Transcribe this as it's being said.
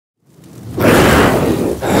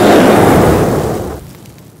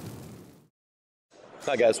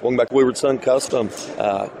Hi guys, welcome back to Wayward Son Custom.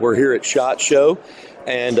 We're here at SHOT Show,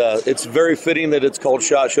 and it's very fitting that it's called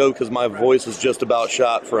SHOT Show because my voice is just about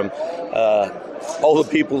shot from all the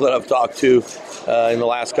people that I've talked to in the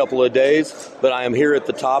last couple of days. But I am here at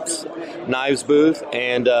the Tops Knives booth,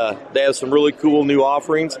 and they have some really cool new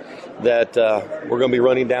offerings that we're going to be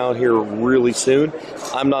running down here really soon.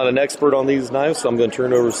 I'm not an expert on these knives, so I'm going to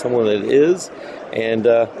turn it over to someone that is. And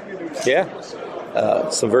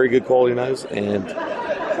some very good quality knives, and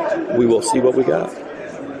we will see what we got.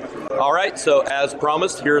 All right, so as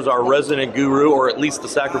promised, here's our resident guru, or at least the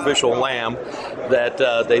sacrificial lamb that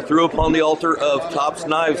they threw upon the altar of Tops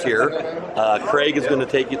Knives here. Craig is going to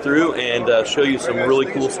take you through and show you some really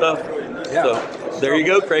cool stuff. Yeah. So there you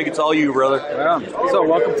go, Craig. It's all you, brother. Yeah. So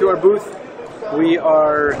welcome to our booth.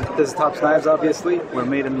 This is Tops Knives, obviously. We're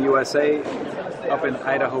made in the USA, up in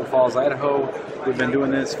Idaho Falls, Idaho. We've been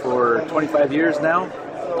doing this for 25 years now.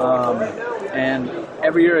 And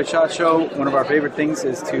every year at SHOT Show, one of our favorite things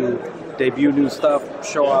is to debut new stuff,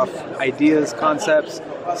 show off ideas, concepts,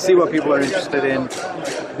 see what people are interested in.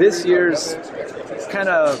 This year's kind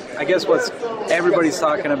of, I guess, what everybody's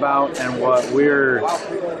talking about and what we're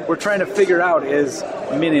trying to figure out is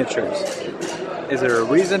miniatures. Is there a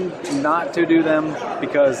reason not to do them?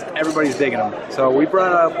 Because everybody's digging them. So we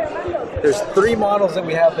brought up, there's 3 models that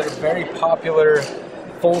we have that are very popular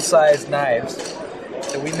full-size knives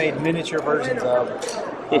that we made miniature versions of.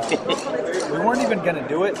 We weren't even going to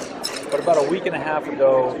do it, but about a week and a half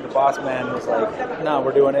ago, the boss man was like, no,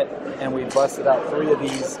 we're doing it. And we busted out 3 of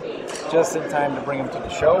these just in time to bring them to the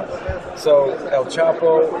show. So El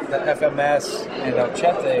Chapo, the FMS, and El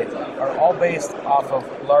Chete are all based off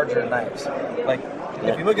of larger knives. Like,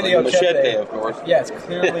 if you look at the El Machete, of course. Yeah, it's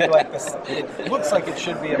clearly like this. It looks like it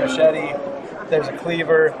should be a machete. There's a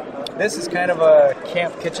cleaver. This is kind of a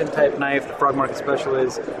camp kitchen type knife. The Frog Market Special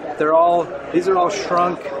is. These are all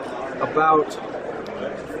shrunk about.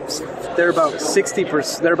 They're about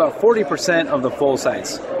 60%. They're about 40% of the full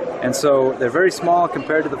size, and so they're very small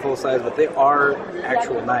compared to the full size, but they are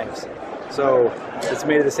actual knives. So it's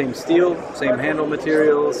made of the same steel, same handle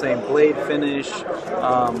material, same blade finish.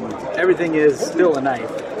 Everything is still a knife.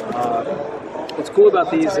 What's cool about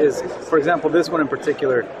these is, for example, this one in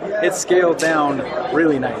particular, it's scaled down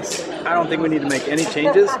really nice. I don't think we need to make any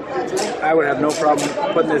changes. I would have no problem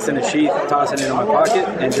putting this in a sheath, tossing it in my pocket,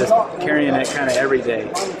 and just carrying it kind of every day.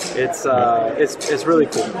 It's really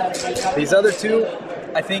cool. These other 2,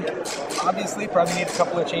 I think, obviously probably need a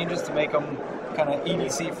couple of changes to make them kind of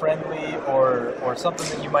EDC friendly or something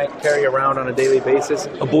that you might carry around on a daily basis.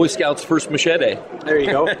 A Boy Scout's first machete. There you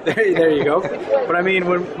go. There you go. But I mean,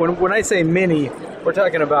 when I say mini, we're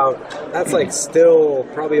talking about, that's like still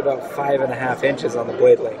probably about 5.5 inches on the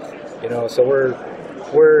blade length. You know, so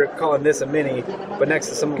we're calling this a mini, but next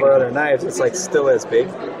to some of our other knives, it's like still as big.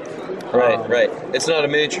 Right. It's not a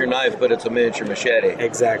miniature knife, but it's a miniature machete.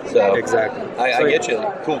 Exactly. So exactly. I get you.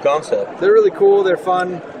 Cool concept. They're really cool. They're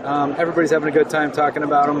fun. Everybody's having a good time talking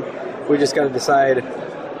about them. We just got to decide,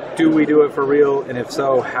 do we do it for real, and if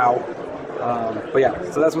so, how? But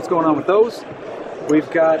yeah, so that's what's going on with those. We've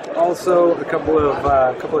got also a couple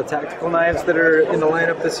of tactical knives that are in the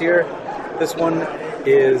lineup this year. This one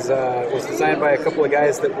was designed by a couple of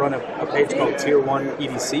guys that run a page called Tier 1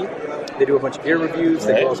 EDC. They do a bunch of gear reviews,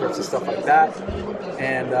 they do all sorts of stuff like that,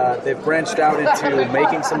 and they've branched out into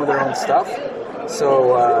making some of their own stuff.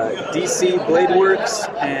 So DC Blade Works,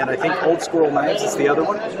 and I think Old Squirrel Knives is the other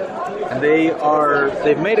one. And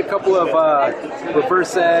they've made a couple of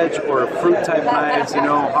reverse edge or fruit type knives, you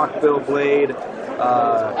know, hawkbill blade,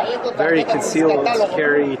 very concealed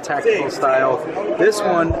carry, tactical style. This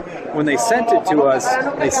one, when they sent it to us,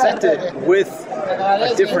 they sent it with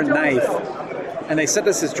a different knife. And they sent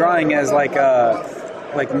us this drawing as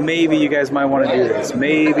like maybe you guys might want to do this.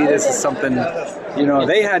 Maybe this is something, you know,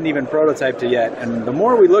 they hadn't even prototyped it yet. And the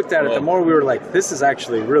more we looked at it, the more we were like, this is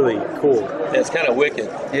actually really cool. It's kind of wicked.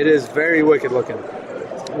 It is very wicked looking.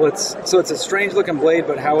 So it's a strange looking blade,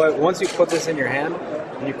 but once you put this in your hand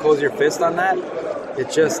and you close your fist on that, it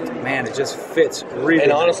just fits really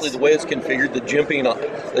And honestly, nice. The way it's configured, the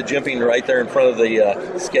jimping right there in front of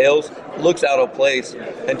the scales looks out of place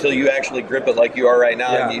until you actually grip it like you are right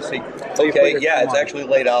now, and you see, okay, yeah, it's actually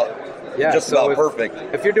laid out just about perfect.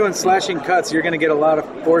 If you're doing slashing cuts, you're going to get a lot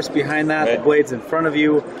of force behind that. Right. The blade's in front of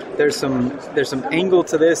you. There's some angle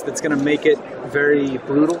to this that's going to make it very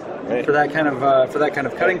brutal for that kind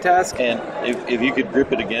of cutting task. And if you could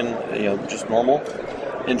grip it again, you know, just normal,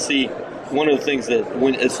 and see. One of the things that,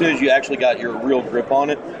 as soon as you actually got your real grip on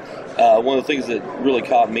it, one of the things that really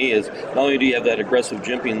caught me is not only do you have that aggressive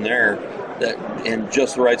jimping there, that in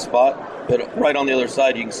just the right spot, But right on the other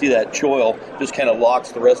side, you can see that choil just kind of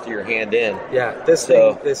locks the rest of your hand in. Yeah, this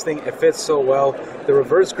thing, it fits so well. The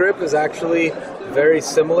reverse grip is actually very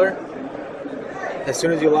similar. As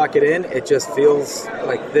soon as you lock it in, it just feels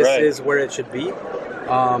like this is where it should be.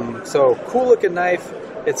 So cool looking knife.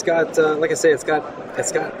 It's got, like I say, it's got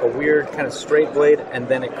a weird kind of straight blade, and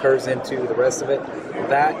then it curves into the rest of it.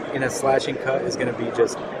 That in a slashing cut is going to be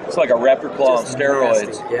just. It's like a raptor claw on steroids.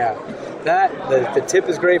 Nasty. Yeah, the tip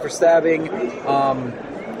is great for stabbing.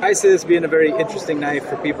 I see this being a very interesting knife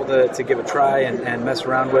for people to give a try and mess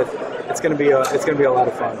around with. It's going to be a lot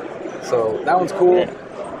of fun. So that one's cool.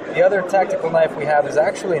 The other tactical knife we have is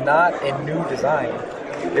actually not a new design.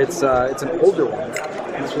 It's an older one.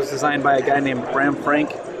 This was designed by a guy named Bram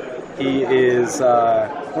Frank. He is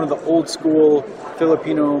one of the old school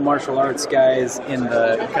Filipino martial arts guys in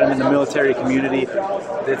the military community.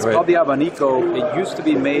 It's called the Abanico. It used to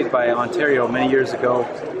be made by Ontario many years ago.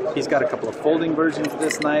 He's got a couple of folding versions of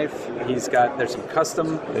this knife. There's some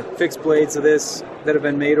custom fixed blades of this that have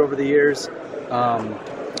been made over the years.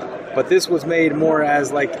 But this was made more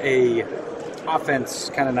as like a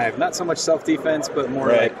offense kind of knife, not so much self-defense, but more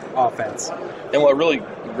like offense. And what really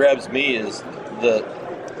grabs me is the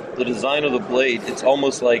design of the blade. It's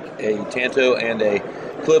almost like a Tanto and a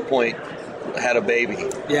clip point had a baby.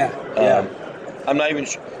 Yeah. I'm not even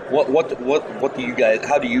sure what do you guys?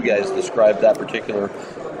 How do you guys describe that particular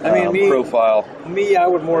profile? I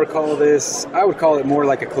would call it more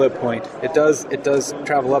like a clip point. It does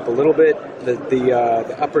travel up a little bit. The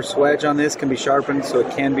upper swedge on this can be sharpened, so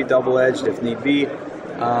it can be double-edged if need be.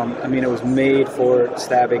 It was made for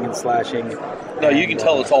stabbing and slashing. No, you can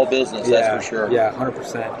tell it's all business, that's for sure. Yeah,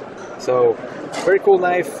 100%. So, very cool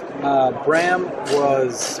knife. Bram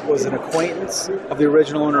was an acquaintance of the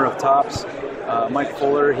original owner of Tops, Mike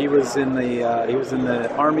Fuller. He was in the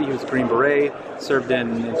Army. He was a Green Beret. Served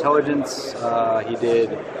in intelligence. He did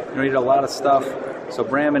a lot of stuff. So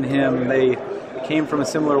Bram and him, they came from a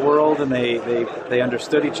similar world, and they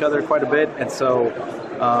understood each other quite a bit. And so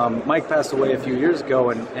Mike passed away a few years ago,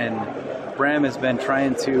 and Bram has been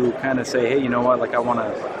trying to kind of say, hey, you know what? Like I want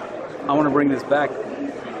to bring this back,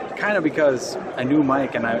 kind of because I knew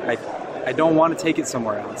Mike, and I don't want to take it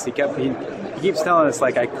somewhere else. He keeps telling us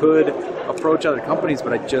like I could approach other companies,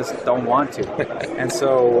 but I just don't want to. And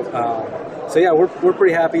so yeah, we're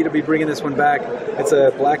pretty happy to be bringing this one back. It's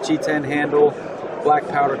a black G10 handle, black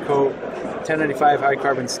powder coat, 1095 high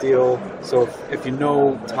carbon steel. So if you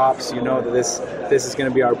know Tops, you know that this is going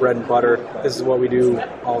to be our bread and butter. This is what we do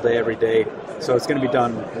all day, every day. So it's going to be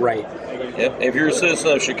done right. Yep. If you're a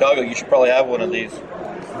citizen of Chicago, you should probably have one of these.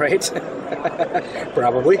 Right?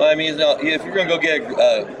 Probably. Well, I mean, if you're going to go get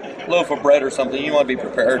a loaf of bread or something, you want to be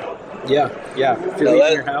prepared. Yeah. If you're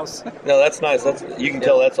leaving your house. No, that's nice. You can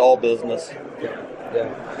tell that's all business.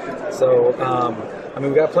 Yeah. So, we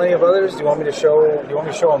got plenty of others. Do you want me to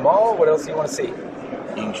show them all? What else do you want to see?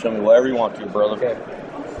 You can show me whatever you want to, brother. Okay.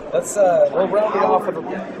 Let's we'll round it off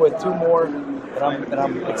with two more, and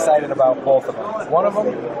I'm excited about both of them. One of them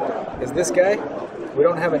is this guy. We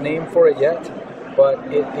don't have a name for it yet, but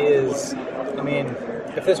it is.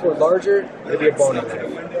 If this were larger, it'd be a boning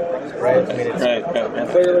knife, right? It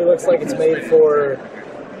clearly looks like it's made for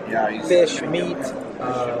fish, meat,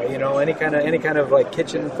 any kind of like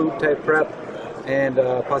kitchen food type prep, and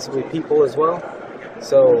possibly people as well.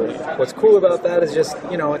 So what's cool about that is just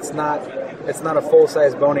it's not a full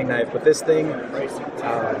size boning knife, but this thing,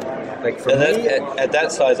 for me, at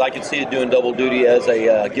that size, I can see it doing double duty as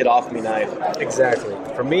a get off me knife. Exactly.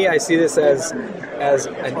 For me, I see this as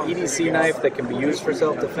an EDC knife that can be used for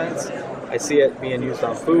self-defense. I see it being used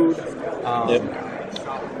on food.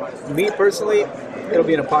 Me personally, it'll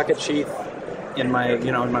be in a pocket sheath in my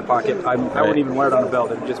pocket. I wouldn't even wear it on a belt.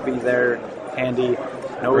 It'd just be there, handy.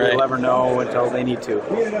 Nobody will ever know until they need to.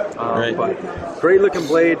 But great looking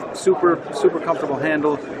blade, super comfortable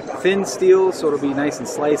handle, thin steel, so it'll be nice and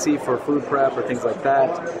slicey for food prep or things like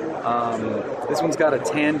that. This one's got a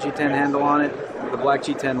tan G10 handle on it, with a black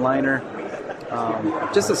G10 liner.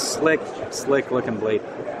 Just a slick looking blade.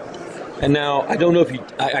 And now, I don't know if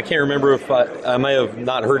I can't remember if I may have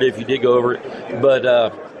not heard it if you did go over it, but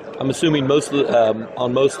I'm assuming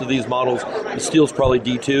on most of these models, the steel's probably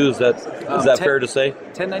D2. Is that fair to say?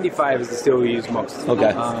 1095 is the steel we use most.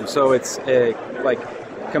 Okay. So it's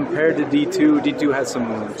compared to D2. D2 has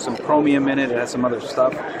some chromium in it. It has some other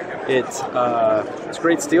stuff. It's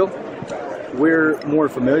great steel. We're more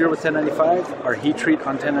familiar with 1095. Our heat treat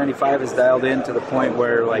on 1095 is dialed in to the point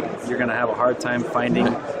where you're going to have a hard time finding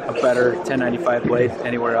a better 1095 blade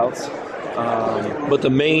anywhere else. But the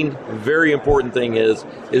main, very important thing is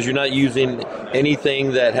you're not using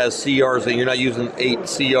anything that has CRs. That you're not using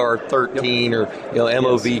 8CR13 or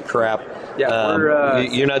MOV crap. Yeah,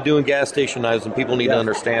 you're not doing gas station knives, and people need to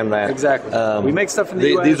understand that. Exactly. We make stuff in the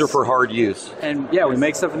U.S. These are for hard use. And we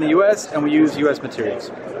make stuff in the U.S. and we use U.S. materials.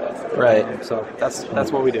 Right. So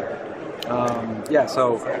that's what we do.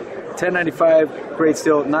 So 1095, great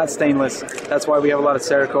steel, not stainless. That's why we have a lot of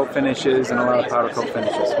Cerakote finishes and a lot of powder coat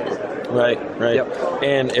finishes. Right. Yep.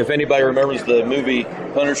 And if anybody remembers the movie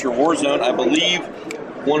Punisher Warzone, I believe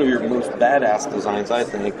one of your most badass designs, I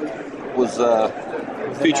think, was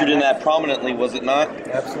featured in that prominently, was it not?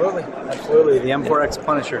 Absolutely. The M4X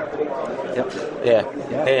Punisher. Yep. Yeah.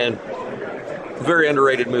 And very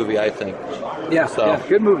underrated movie, I think. Yeah.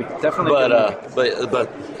 Good movie. Definitely. But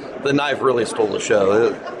the knife really stole the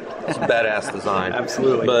show. It's a badass design.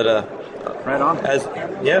 Absolutely. But right on.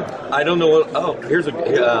 I don't know what. Oh, here's a.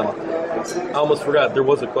 I almost forgot. There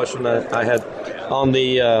was a question that I had on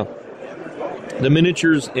the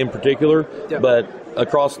miniatures in particular, but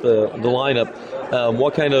across the lineup.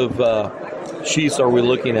 What kind of sheaths are we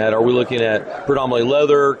looking at? Are we looking at predominantly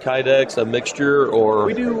leather, Kydex, a mixture, or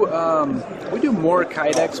we do more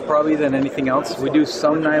Kydex probably than anything else. We do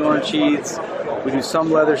some nylon sheaths, we do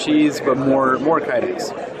some leather sheaths, but more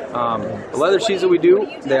Kydex. The leather sheaths that we do,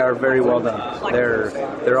 they are very well done.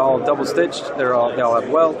 They're all double stitched. They all have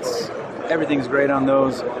welts. Everything's great on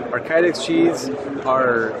those. Our Kydex sheaths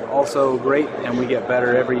are also great, and we get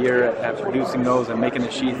better every year at producing those and making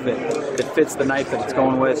a sheath that fits the knife that it's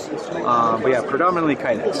going with. But predominantly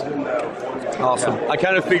Kydex. Awesome. Yeah. I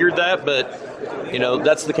kind of figured that, but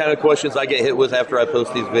that's the kind of questions I get hit with after I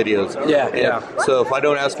post these videos. Yeah. So if I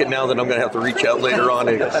don't ask it now, then I'm going to have to reach out later on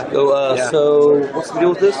and go, so what's the deal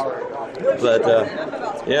with this? But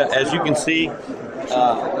as you can see,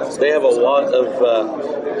 they have a lot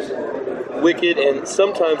of wicked and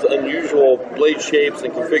sometimes unusual blade shapes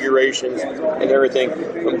and configurations and everything.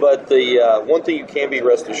 But the one thing you can be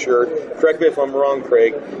rest assured, correct me if I'm wrong,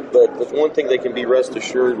 Craig, but the one thing they can be rest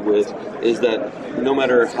assured with is that no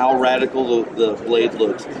matter how radical the blade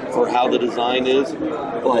looks or how the design is,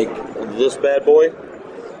 like this bad boy,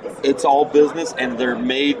 it's all business, and they're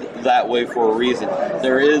made that way for a reason.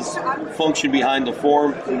 There is function behind the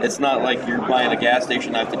form. It's not like you're buying a gas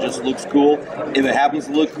station knife that just looks cool. If it happens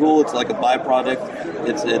to look cool, it's like a byproduct.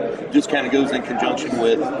 It just kind of goes in conjunction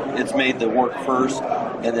with it's made to work first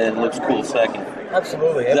and then looks cool second.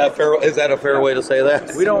 Absolutely. Is that fair? Is that a fair way to say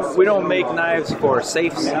that? We don't make knives for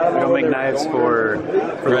safes. We don't make knives for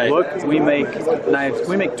the look. We make knives.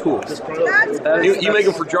 We make tools. You make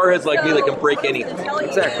them for jarheads like me that can break anything.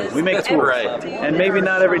 Exactly. We make tools. Right. And maybe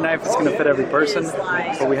not every knife is going to fit every person,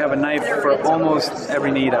 but we have a knife for almost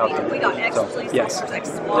every need out there. So yes,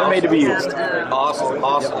 they're made to be used. Awesome.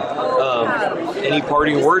 Any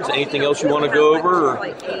parting words? Anything else you want to go over? Or?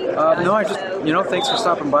 No, I just thanks for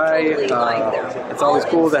stopping by. It's always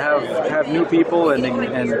cool to have new people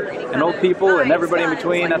and old people and everybody in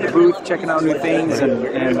between at the booth checking out new things and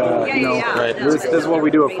this is what we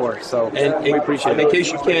do it for. So we appreciate it. In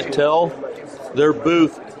case you can't tell, their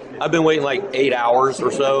booth, I've been waiting like 8 hours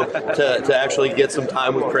or so to actually get some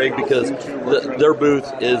time with Craig because their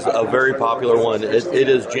booth is a very popular one. It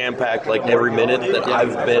is jam-packed like every minute that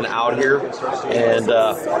I've been out here. And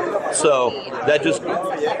so that just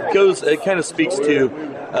goes, it kind of speaks to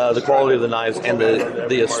the quality of the knives and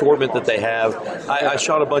the assortment that they have. I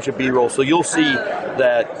shot a bunch of B-roll, so you'll see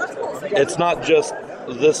that it's not just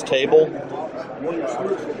this table.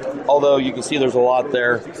 Although you can see there's a lot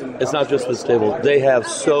there, it's not just this table. They have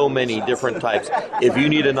so many different types. If you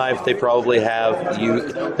need a knife, they probably have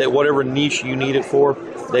that whatever niche you need it for,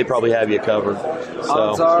 they probably have you covered.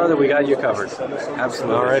 Odds are that we got you covered.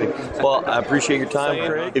 Absolutely. Alrighty. Well, I appreciate your time,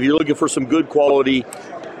 Craig. If you're looking for some good quality,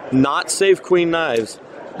 not safe queen knives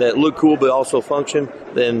that look cool but also function,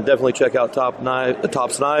 then definitely check out Tops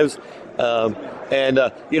Knives. I'm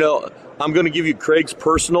going to give you Craig's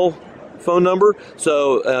personal phone number,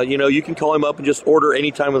 so you can call him up and just order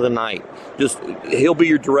any time of the night. He'll be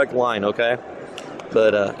your direct line, okay?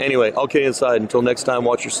 But anyway, I'll get inside. Until next time,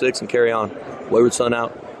 watch your six and carry on. Wayward Son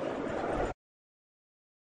out.